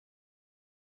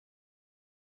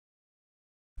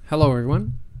Hello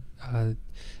everyone,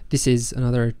 this is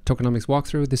another tokenomics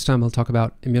walkthrough. This time I'll talk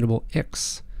about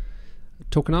Immutable-X.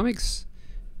 Tokenomics,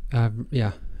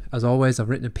 as always I've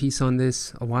written a piece on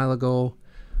this a while ago,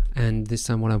 and this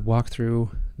time I want to walk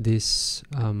through this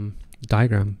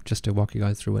diagram just to walk you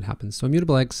guys through what happens. So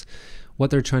Immutable-X, what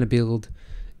they're trying to build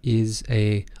is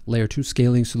a layer 2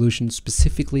 scaling solution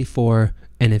specifically for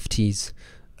NFTs,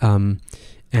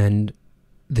 and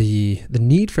the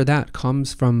need for that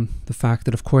comes from the fact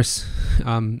that, of course,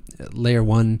 layer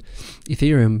 1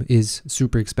 Ethereum is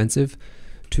super expensive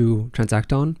to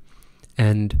transact on,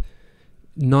 and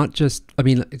not just, I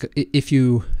mean, if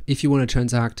you want to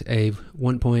transact a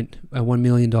 $1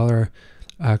 million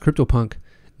CryptoPunk,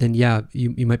 then yeah,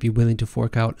 you might be willing to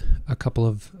fork out a couple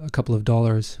of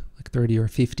dollars, like 30 or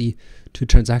 50, to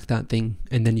transact that thing,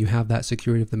 and then you have that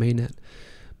security of the mainnet.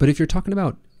 But if you're talking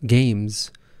about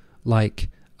games like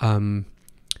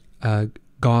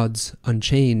Gods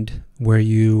Unchained,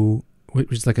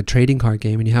 which is like a trading card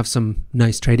game, and you have some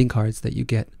nice trading cards that you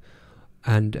get,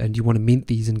 and you want to mint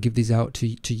these and give these out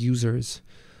to users,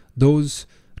 those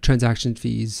transaction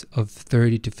fees of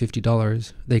 $30 to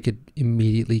 $50, they could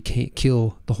immediately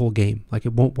kill the whole game. Like,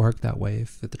 it won't work that way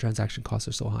if the transaction costs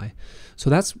are so high. So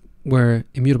that's where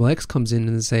Immutable-X comes in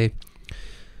and say,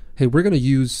 hey, we're going to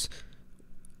use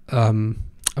a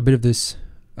bit of this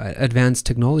advanced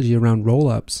technology around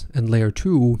rollups and layer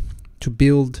 2 to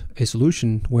build a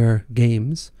solution where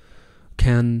games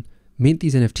can mint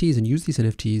these NFTs and use these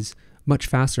NFTs much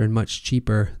faster and much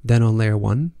cheaper than on layer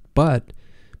 1. But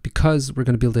because we're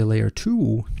going to build a layer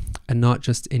 2 and not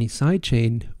just any side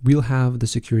chain, we'll have the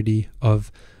security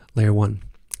of layer 1.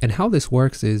 And how this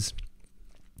works is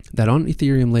that on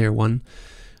Ethereum layer 1,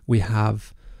 we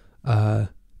have a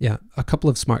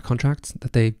couple of smart contracts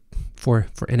that they for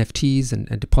NFTs and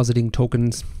depositing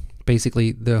tokens,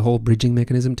 basically the whole bridging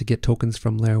mechanism to get tokens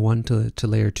from layer 1 to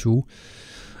layer 2.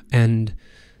 And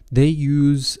they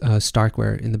use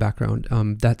Starkware in the background.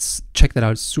 Check that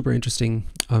out. It's super interesting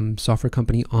software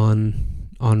company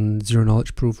on zero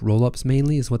knowledge proof rollups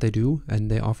mainly is what they do,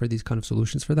 and they offer these kind of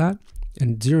solutions for that.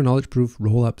 And zero knowledge proof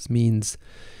rollups means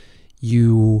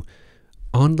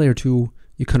on layer 2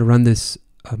 you kind of run this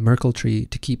Merkle tree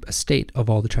to keep a state of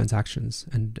all the transactions,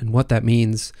 and what that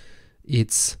means,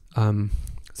 it's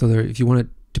if you want to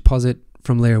deposit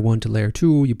from layer 1 to layer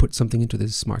 2, you put something into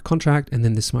this smart contract, and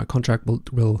then this smart contract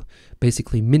will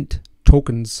basically mint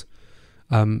tokens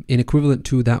in equivalent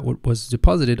to that what was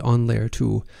deposited on layer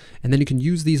 2, and then you can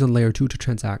use these on layer 2 to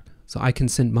transact. So I can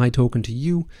send my token to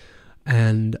you,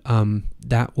 and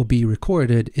that will be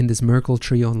recorded in this Merkle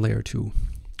tree on layer 2.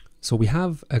 So we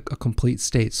have a complete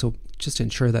state, so just to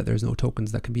ensure that there's no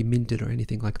tokens that can be minted or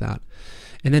anything like that.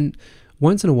 And then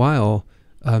once in a while,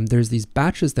 there's these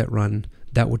batches that run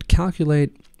that would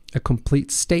calculate a complete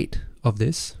state of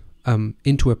this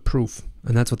into a proof,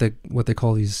 and that's what they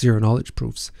call these zero knowledge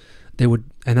proofs. And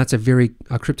that's a very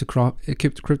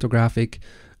cryptographic,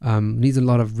 needs a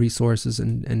lot of resources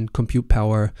and compute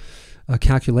power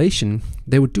calculation.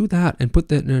 They would do that and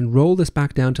and roll this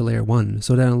back down to layer 1,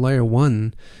 so that on layer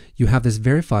 1 you have this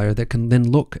verifier that can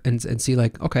then look and see,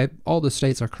 like, okay, all the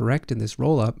states are correct in this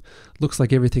rollup, looks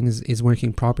like everything is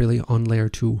working properly on layer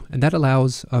 2, and that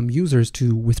allows users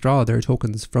to withdraw their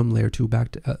tokens from layer 2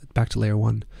 back to layer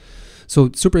 1.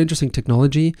 So super interesting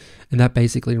technology, and that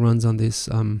basically runs on this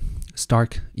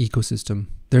Stark ecosystem.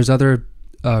 There's other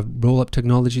rollup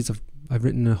technologies. I've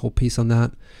written a whole piece on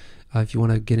that. If you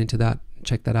want to get into that,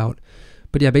 check that out.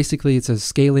 But yeah, basically it's a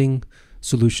scaling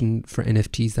solution for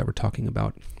NFTs that we're talking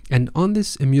about. And on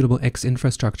this Immutable-X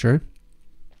infrastructure,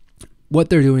 what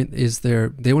they're doing is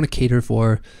they want to cater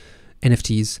for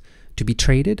NFTs to be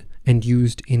traded and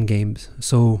used in games.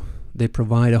 So they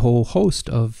provide a whole host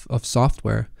of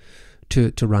software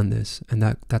to run this, and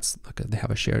that's like they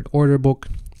have a shared order book,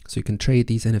 so you can trade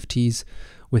these NFTs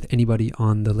with anybody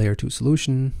on the layer 2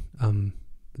 solution.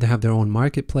 They have their own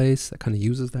marketplace that kind of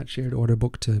uses that shared order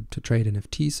book to trade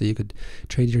NFTs, so you could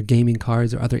trade your gaming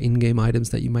cards or other in-game items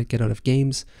that you might get out of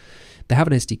games. They have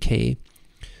an SDK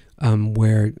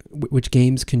which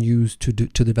games can use to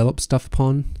develop stuff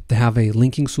upon. They have a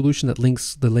linking solution that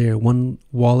links the layer 1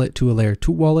 wallet to a layer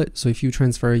 2 wallet, so if you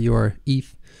transfer your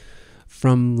ETH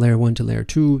from layer 1 to layer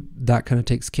 2, that kind of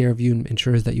takes care of you and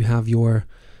ensures that you have your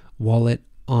wallet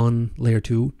on layer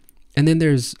 2. And then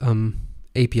there's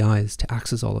APIs to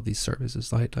access all of these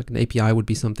services. Like an API would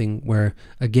be something where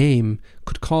a game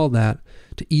could call that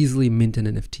to easily mint an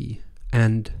NFT.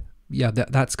 And yeah,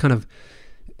 that's kind of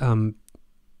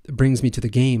brings me to the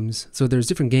games. So there's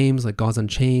different games like Gods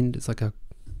Unchained. It's like a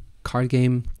card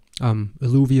game.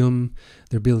 Illuvium,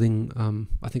 they're building,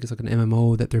 I think it's like an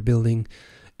MMO that they're building.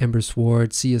 Ember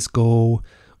Sword, CSGO,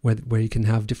 where you can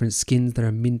have different skins that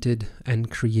are minted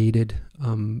and created,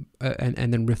 and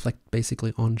then reflect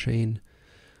basically on chain.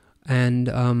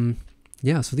 And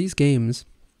yeah, so these games,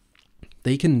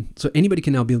 so anybody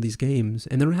can now build these games,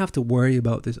 and they don't have to worry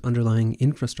about this underlying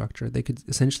infrastructure. They could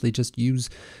essentially just use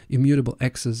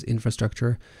Immutable-X's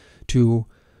infrastructure to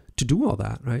do all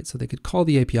that, right? So they could call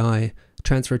the API,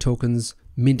 transfer tokens,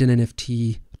 mint an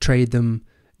NFT, trade them,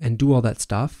 and do all that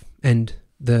stuff. And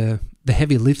the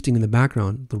heavy lifting in the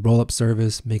background, the roll-up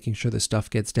service, making sure the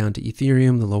stuff gets down to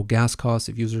Ethereum, the low gas costs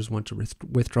if users want to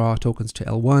withdraw tokens to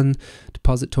L1,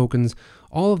 deposit tokens,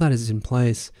 all of that is in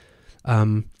place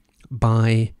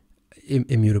by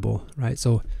Immutable, right?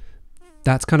 So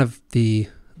that's kind of the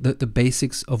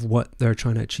basics of what they're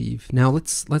trying to achieve. Now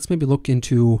let's maybe look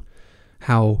into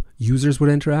how users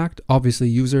would interact. Obviously,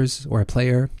 users or a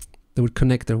player, they would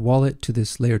connect their wallet to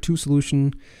this layer 2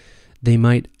 solution. They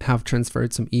might have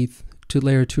transferred some ETH to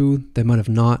layer 2. They might have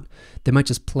not. They might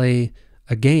just play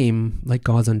a game like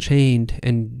Gods Unchained,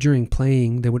 and during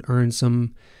playing, they would earn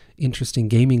some interesting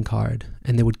gaming card,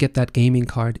 and they would get that gaming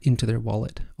card into their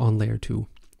wallet on layer 2.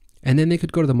 And then they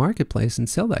could go to the marketplace and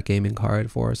sell that gaming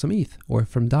card for some ETH or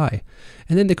from DAI.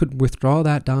 And then they could withdraw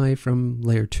that DAI from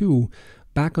layer 2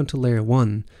 back onto layer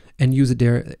 1 and use it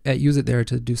there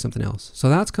to do something else. So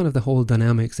that's kind of the whole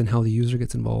dynamics and how the user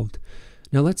gets involved.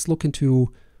 Now let's look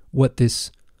into what this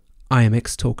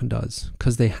IMX token does,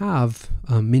 because they have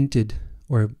minted,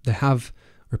 or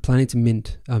we're planning to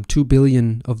mint 2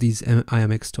 billion of these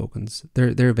IMX tokens.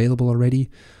 They're available already,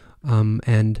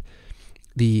 and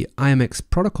the IMX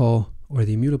protocol, or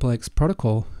the Immutable-X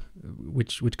protocol,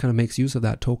 which kind of makes use of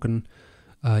that token,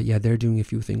 yeah, they're doing a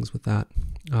few things with that.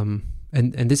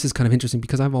 And this is kind of interesting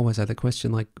because I've always had the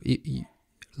question, like,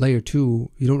 layer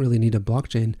 2, you don't really need a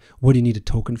blockchain. What do you need a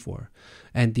token for?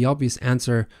 And the obvious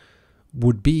answer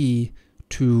would be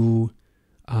to,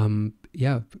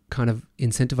 yeah, kind of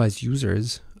incentivize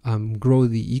users, grow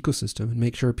the ecosystem, and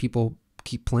make sure people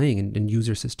keep playing and use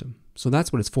your system. So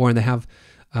that's what it's for. And they have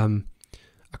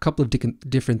a couple of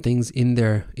different things in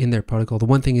their protocol. The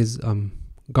one thing is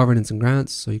governance and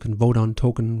grants, so you can vote on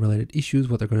token-related issues,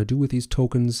 what they're going to do with these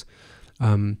tokens,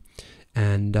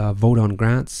 and vote on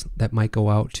grants that might go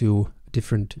out to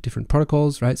different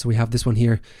protocols, right? So we have this one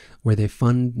here where they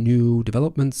fund new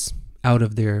developments out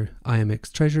of their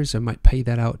IMX treasury, so might pay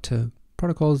that out to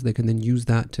protocols. They can then use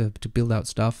that to build out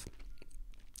stuff.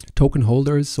 Token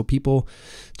holders, so people,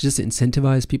 just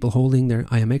incentivize people holding their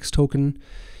IMX token.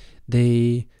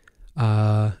 They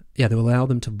will allow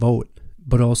them to vote,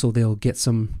 but also they'll get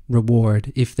some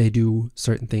reward if they do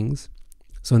certain things.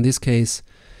 So in this case,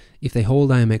 if they hold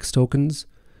IMX tokens,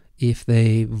 if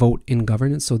they vote in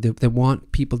governance, so they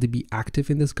want people to be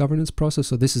active in this governance process.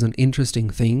 So this is an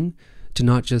interesting thing to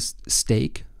not just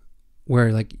stake,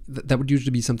 where like that would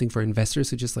usually be something for investors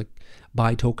who just like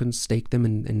buy tokens, stake them,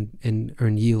 and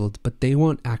earn yield. But they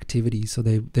want activity, so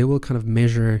they will kind of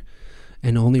measure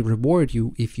and only reward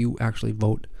you if you actually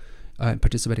vote and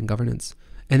participate in governance.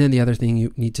 And then the other thing,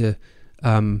 you need to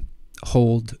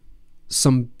hold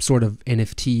some sort of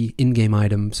NFT in-game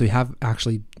item, so you have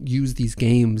actually used these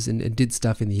games and did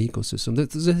stuff in the ecosystem.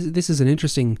 This is an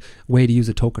interesting way to use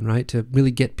a token, right? To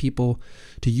really get people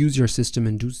to use your system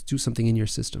and do something in your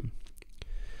system.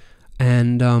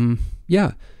 And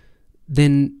yeah,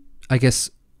 then I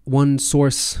guess one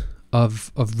source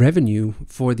of revenue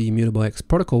for the Immutable-X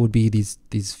protocol would be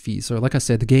these fees. So like I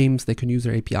said, the games, they can use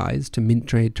their APIs to mint,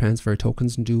 trade, transfer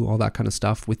tokens, and do all that kind of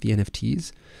stuff with the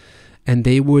NFTs. And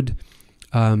they would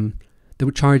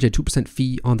charge a 2%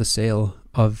 fee on the sale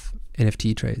of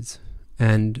NFT trades.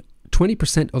 And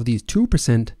 20% of these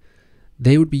 2%,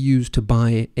 they would be used to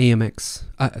buy IMX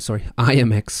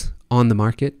on the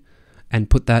market and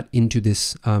put that into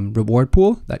this reward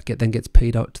pool that then gets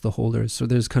paid out to the holders. So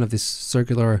there's kind of this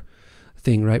circular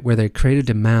thing, right, where they create a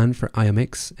demand for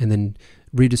IMX and then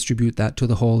redistribute that to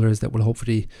the holders that will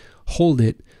hopefully hold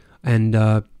it and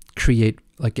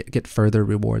get further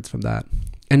rewards from that.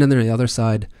 And then on the other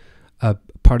side,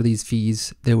 part of these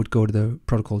fees, they would go to the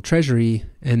protocol treasury,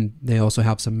 and they also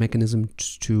have some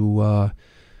mechanisms to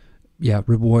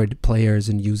reward players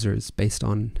and users based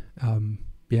on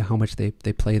how much they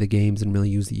play the games and really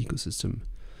use the ecosystem.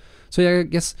 So yeah, I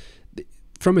guess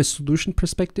from a solution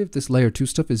perspective, this layer 2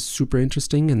 stuff is super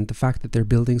interesting, and the fact that they're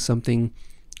building something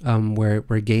where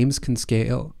games can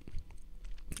scale,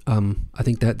 I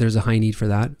think that there's a high need for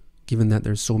that, given that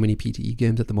there's so many PTE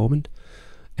games at the moment.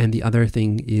 And the other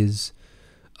thing is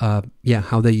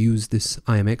how they use this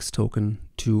IMX token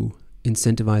to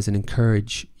incentivize and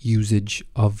encourage usage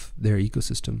of their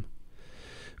ecosystem.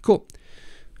 Cool.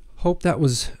 Hope that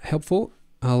was helpful.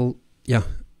 I'll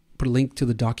put a link to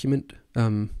the document,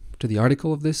 to the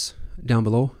article of this down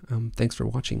below. Thanks for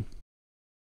watching.